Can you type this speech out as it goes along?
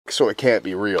fake, so it can't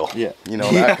be real. Yeah. You know,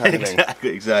 that kind of thing.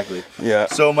 Exactly. Yeah.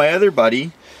 So my other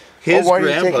buddy, his why are you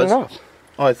taking it grandpa's... off?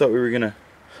 Oh, I thought we were gonna...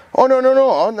 Oh, no,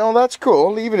 no, that's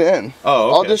cool. Leave it in. Oh,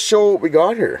 okay. I'll just show what we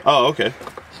got here. Oh, okay.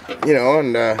 You know,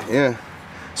 and yeah.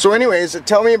 So anyways,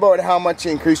 tell me about how much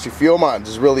you increased your fuel mileage.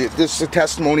 This is a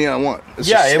testimony I want. This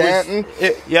is Stanton.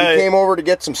 He came over to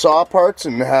get some saw parts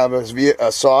and have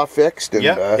a saw fixed. And,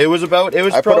 it was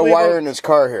I put a wire in his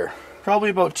car here. Probably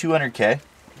about 200K.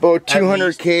 About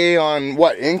 200K on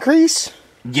what, increase?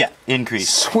 Yeah, increase.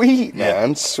 Sweet,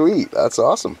 man, sweet. That's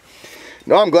awesome.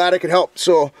 No, I'm glad I could help.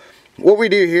 So what we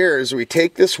do here is we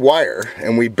take this wire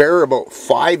and we bury about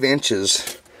 5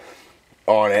 inches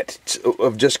on it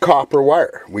of just copper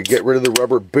wire. We get rid of the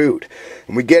rubber boot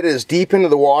and we get it as deep into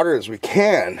the water as we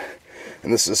can.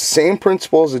 And this is the same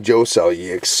principle as a Joe cell.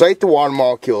 You excite the water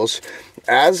molecules.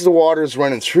 As the water is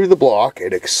running through the block,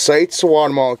 it excites the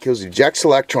water molecules, ejects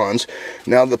electrons.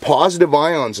 Now the positive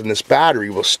ions in this battery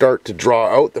will start to draw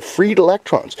out the freed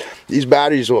electrons. These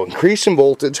batteries will increase in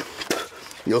voltage.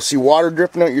 You'll see water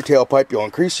dripping out your tailpipe. You'll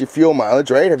increase your fuel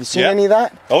mileage, right? Have you seen any of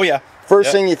that? Oh yeah.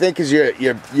 First thing you think is your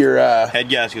head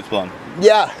gasket's blown.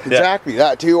 Yeah, exactly,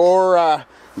 that too. Or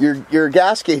your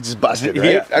gas gauge is busted,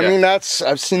 right? I mean, I've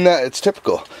seen that. It's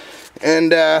typical.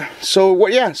 And so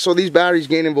these batteries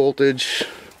gaining voltage.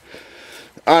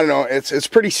 I don't know, it's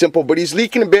pretty simple, but he's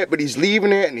leaking a bit, but he's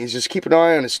leaving it, and he's just keeping an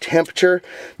eye on his temperature,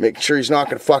 making sure he's not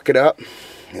going to fuck it up.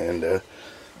 And I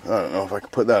don't know if I can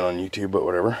put that on YouTube, but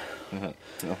whatever.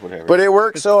 No, whatever. But it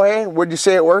works, so hey, would you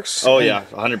say it works? Oh yeah,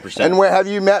 100%. And have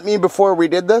you met me before we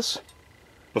did this?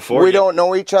 Before? We don't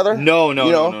know each other? No. You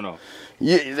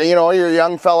know, you're a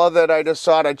young fella that I just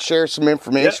thought I'd share some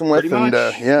information with.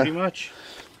 Pretty much.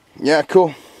 Yeah,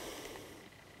 cool.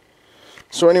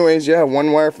 So anyways, yeah,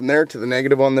 one wire from there to the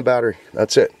negative on the battery.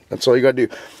 That's it. That's all you got to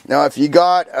do. Now, if you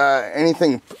got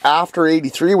anything after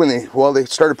 83, when they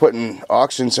started putting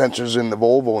oxygen sensors in the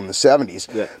Volvo in the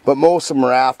 70s, but most of them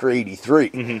are after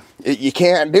 83. You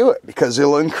can't do it because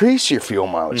it'll increase your fuel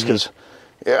mileage because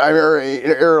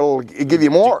it'll give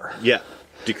you more. Yeah.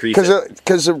 Decrease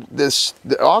because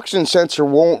the oxygen sensor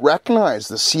won't recognize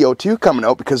the CO2 coming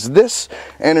out because this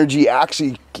energy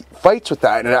actually fights with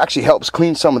that, and it actually helps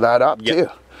clean some of that up too.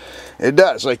 It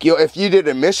does. Like if you did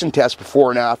an emission test before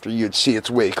and after, you'd see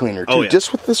it's way cleaner too,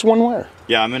 just with this one wire.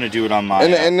 Yeah, I'm gonna do it on my.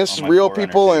 And this is real,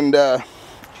 people. And do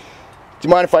you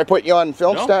mind if I put you on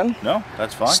film, Stanton? No,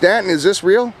 that's fine. Stanton, is this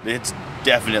real? It's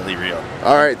definitely real.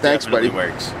 All right, thanks, definitely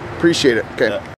buddy. Works. Appreciate it. Okay.